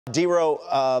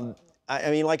I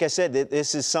mean, like I said,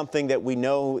 this is something that we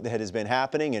know that has been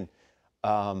happening, and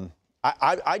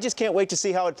I just can't wait to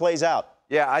see how it plays out.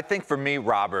 Yeah, I think for me,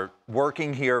 Robert,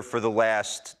 working here for the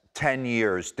last 10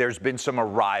 years, there's been some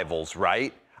arrivals,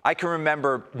 right? I can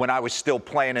remember when I was still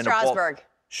playing in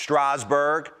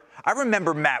Strasburg. I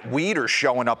remember Matt Weeder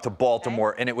showing up to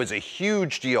Baltimore, and it was a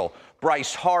huge deal.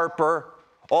 Bryce Harper,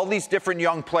 all these different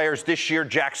young players. This year,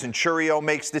 Jackson Holliday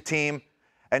makes the team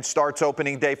and starts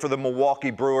opening day for the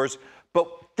Milwaukee Brewers. But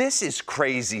this is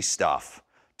crazy stuff.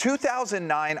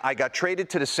 2009, I got traded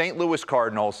to the St. Louis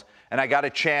Cardinals, and I got a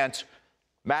chance.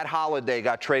 Matt Holliday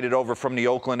got traded over from the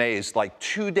Oakland A's like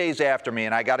 2 days after me,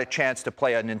 and I got a chance to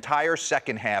play an entire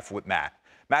second half with Matt.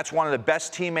 Matt's one of the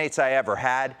best teammates I ever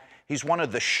had. He's one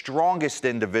of the strongest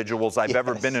individuals I've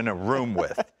ever been in a room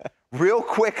with. Real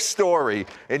quick story.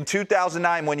 In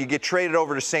 2009, when you get traded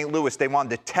over to St. Louis, they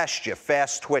wanted to test you,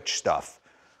 fast twitch stuff.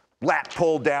 Lat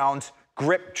pull downs,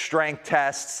 grip strength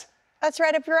tests. That's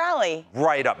right up your alley.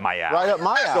 Right up my alley. Right up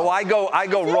my alley. So I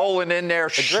go rolling in there,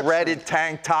 shredded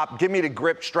tank top. Give me the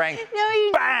grip strength. No,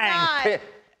 you bang! did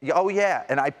not. Oh, yeah.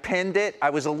 And I pinned it. I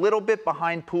was a little bit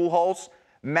behind Pujols.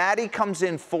 Matty comes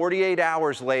in 48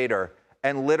 hours later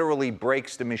and literally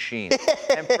breaks the machine.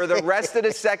 And for the rest of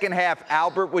the second half,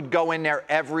 Albert would go in there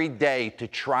every day to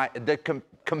try. The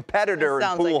competitor in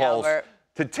Pujols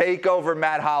to take over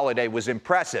Matt Holliday was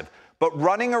impressive. But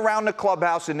running around the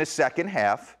clubhouse in the second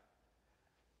half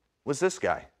was this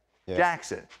guy,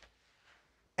 Jackson.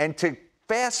 And to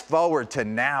fast forward to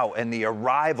now and the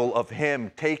arrival of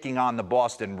him taking on the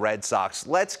Boston Red Sox,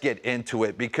 let's get into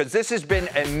it because this has been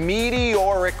a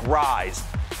meteoric rise.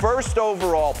 First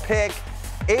overall pick,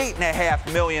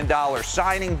 $8.5 million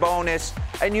signing bonus,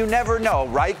 and you never know,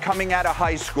 right, coming out of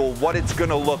high school, what it's going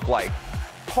to look like.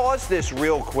 Pause this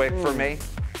real quick for me.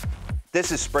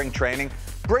 This is spring training.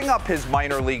 Bring up his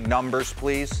minor league numbers,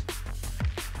 please.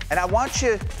 And I want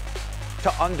you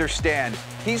to understand,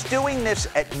 he's doing this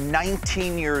at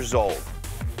 19 years old.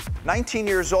 19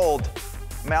 years old,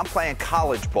 I mean, I'm playing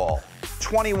college ball.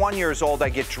 21 years old, I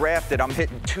get drafted. I'm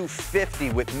hitting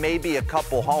 250 with maybe a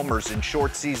couple homers in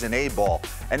short season A ball.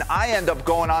 And I end up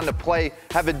going on to play,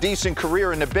 have a decent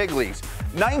career in the big leagues.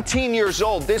 19 years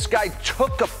old, this guy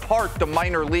took apart the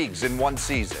minor leagues in one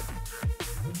season.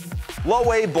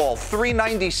 Low A ball,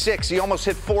 396. He almost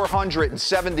hit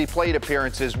 470 plate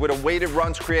appearances with a weighted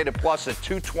runs created plus of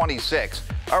 226.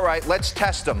 All right, let's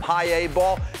test him. High A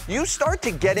ball. You start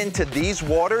to get into these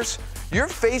waters, you're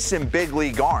facing big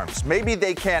league arms. Maybe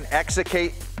they can't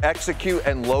execute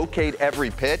and locate every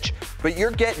pitch, but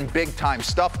you're getting big time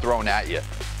stuff thrown at you.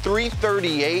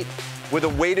 338 with a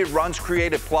weighted runs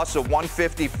created plus of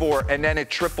 154, and then at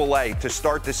AAA to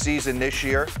start the season this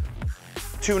year.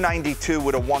 292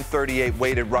 with a 138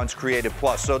 weighted runs created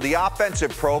plus. So the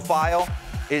offensive profile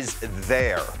is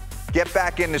there. Get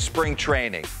back into spring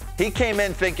training. He came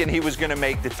in thinking he was going to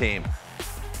make the team.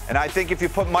 And I think if you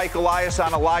put Mike Elias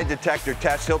on a lie detector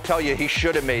test, he'll tell you he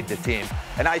should have made the team.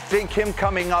 And I think him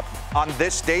coming up on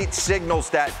this date signals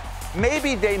that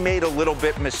maybe they made a little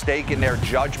bit mistake in their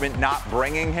judgment not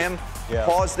bringing him.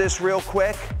 Pause this real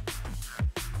quick.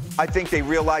 I think they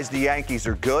realize the Yankees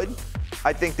are good.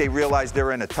 I think they realize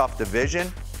they're in a tough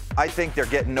division. I think they're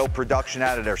getting no production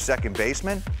out of their second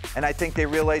baseman. And I think they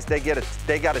realize they got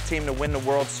a team to win the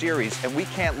World Series. And we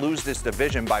can't lose this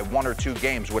division by 1 or 2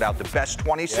 games without the best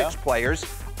 26 players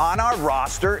on our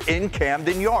roster in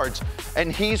Camden Yards.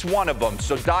 And he's one of them.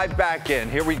 So dive back in.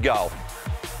 Here we go.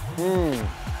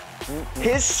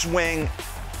 His swing,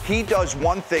 he does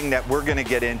one thing that we're going to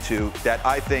get into that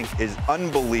I think is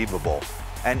unbelievable.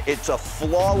 And it's a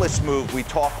flawless move. We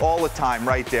talk all the time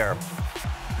right there.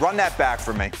 Run that back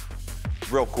for me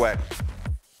real quick.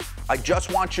 I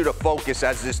just want you to focus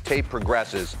as this tape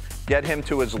progresses. Get him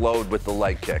to his load with the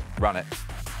leg kick. Run it.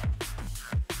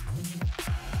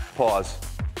 Pause.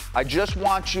 I just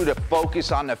want you to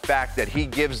focus on the fact that he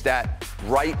gives that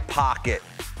right pocket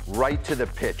right to the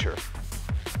pitcher.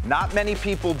 Not many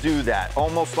people do that.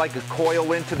 Almost like a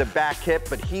coil into the back hip,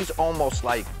 but he's almost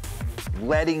like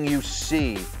letting you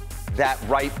see that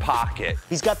right pocket.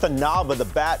 He's got the knob of the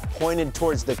bat pointed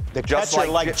towards the catcher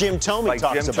like Jim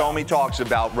Thome talks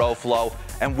about, Roflo.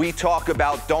 And we talk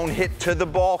about don't hit to the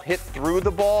ball, hit through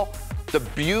the ball. The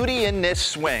beauty in this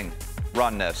swing,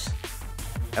 run this.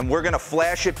 And we're going to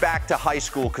flash it back to high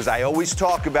school because I always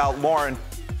talk about, Lauren,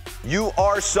 you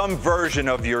are some version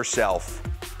of yourself.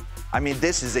 I mean,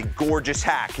 this is a gorgeous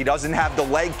hack. He doesn't have the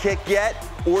leg kick yet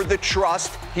or the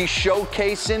trust. He's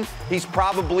showcasing. He's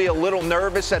probably a little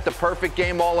nervous at the Perfect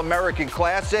Game All-American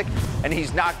Classic, and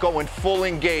he's not going full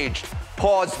engaged.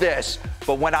 Pause this.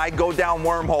 But when I go down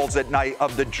wormholes at night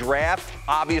of the draft,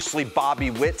 obviously Bobby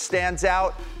Witt stands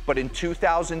out. But in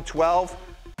 2012,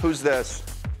 who's this?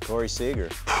 Corey Seager.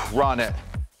 Run it.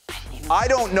 I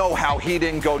don't know how he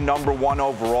didn't go #1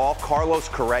 overall. Carlos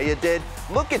Correa did.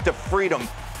 Look at the freedom.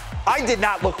 I did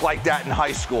not look like that in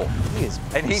high school.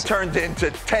 And he turned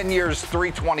into 10 years,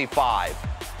 325.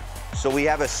 So we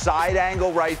have a side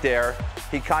angle right there.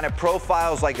 He kind of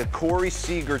profiles like a Corey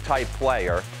Seager type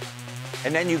player.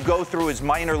 And then you go through his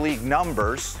minor league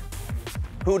numbers.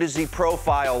 Who does he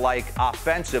profile like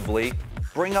offensively?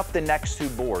 Bring up the next two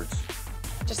boards.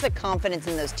 Just the confidence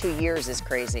in those 2 years is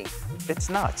crazy. It's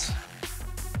nuts.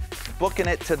 Booking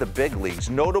it to the big leagues.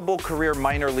 Notable career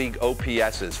minor league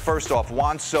OPSs. First off,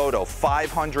 Juan Soto,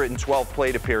 512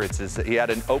 plate appearances. He had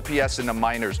an OPS in the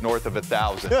minors north of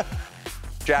 1,000.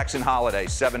 Jackson Holliday,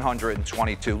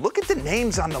 722. Look at the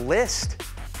names on the list.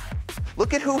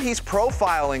 Look at who he's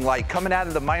profiling like coming out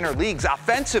of the minor leagues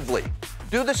offensively.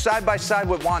 Do the side-by-side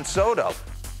with Juan Soto.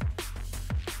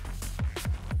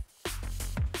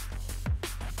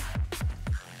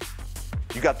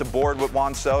 You got the board with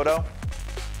Juan Soto?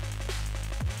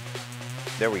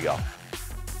 There we go.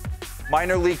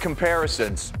 Minor league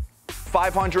comparisons.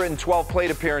 512 plate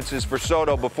appearances for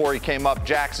Soto before he came up.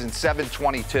 Jackson,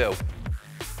 722.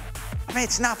 I mean,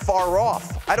 it's not far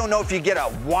off. I don't know if you get a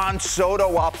Juan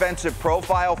Soto offensive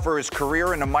profile for his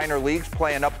career in the minor leagues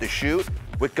playing up the chute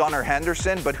with Gunnar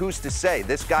Henderson, but who's to say?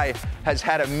 This guy has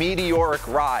had a meteoric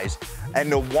rise. And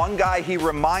the one guy he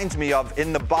reminds me of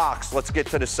in the box, let's get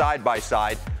to the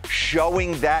side-by-side,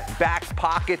 showing that back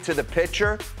pocket to the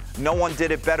pitcher, no one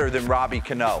did it better than Robbie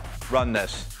Cano. Run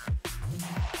this.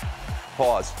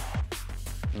 Pause.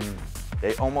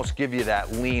 They almost give you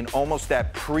that lean, almost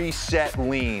that preset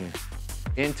lean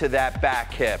into that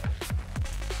back hip.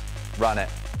 Run it.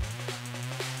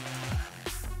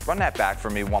 Run that back for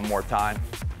me one more time.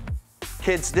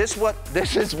 Kids, this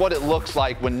is what it looks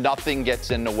like when nothing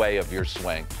gets in the way of your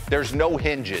swing. There's no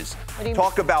hinges.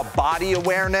 Talk about body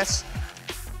awareness.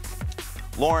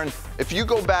 Lauren, if you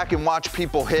go back and watch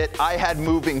people hit, I had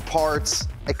moving parts.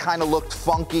 It kind of looked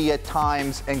funky at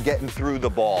times and getting through the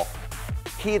ball.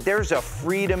 There's a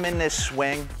freedom in this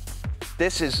swing.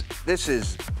 This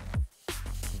is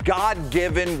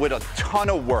God-given with a ton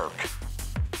of work.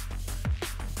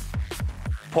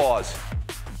 Pause.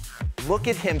 Look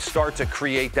at him start to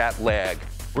create that lag.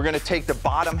 We're going to take the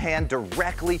bottom hand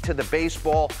directly to the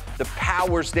baseball. The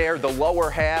power's there, the lower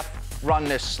half. Run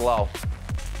this slow.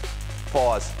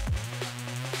 Pause.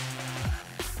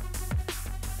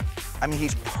 I mean,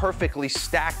 he's perfectly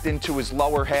stacked into his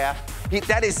lower half.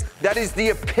 That is the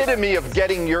epitome of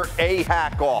getting your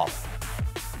A-hack off.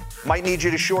 Might need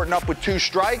you to shorten up with 2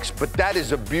 strikes, but that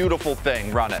is a beautiful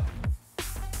thing. Run it.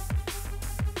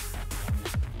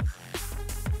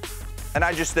 And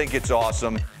I just think it's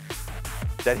awesome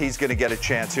that he's going to get a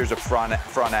chance. Here's a front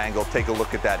angle. Take a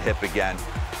look at that hip again.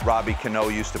 Robbie Cano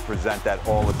used to present that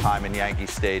all the time in Yankee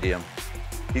Stadium.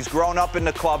 He's grown up in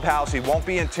the clubhouse. He won't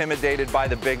be intimidated by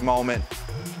the big moment.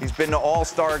 He's been to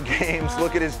all-star games.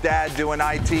 Look at his dad doing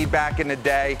IT back in the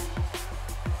day.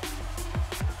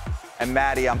 And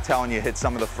Matty, I'm telling you, hit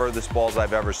some of the furthest balls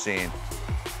I've ever seen.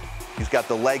 He's got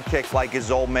the leg kick like his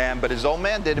old man, but his old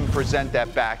man didn't present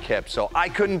that back hip. So I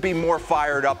couldn't be more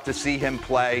fired up to see him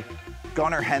play.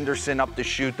 Gunnar Henderson up to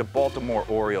shoot. The Baltimore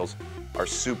Orioles are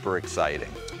super exciting.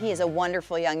 He is a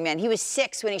wonderful young man. He was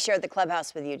 6 when he shared the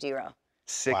clubhouse with you, D-Ro.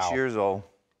 6 years old.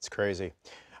 It's crazy.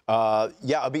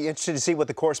 Yeah, I'll be interested to see what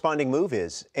the corresponding move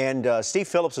is. And Steve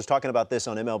Phillips was talking about this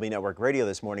on MLB Network Radio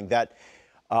this morning, that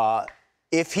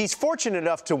if he's fortunate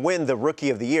enough to win the Rookie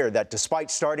of the Year, that despite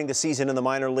starting the season in the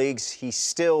minor leagues, he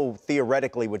still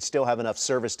theoretically would still have enough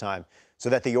service time so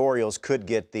that the Orioles could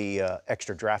get the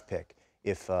extra draft pick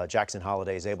if Jackson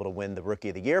Holliday is able to win the Rookie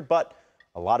of the Year. But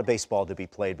a lot of baseball to be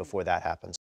played before that happens.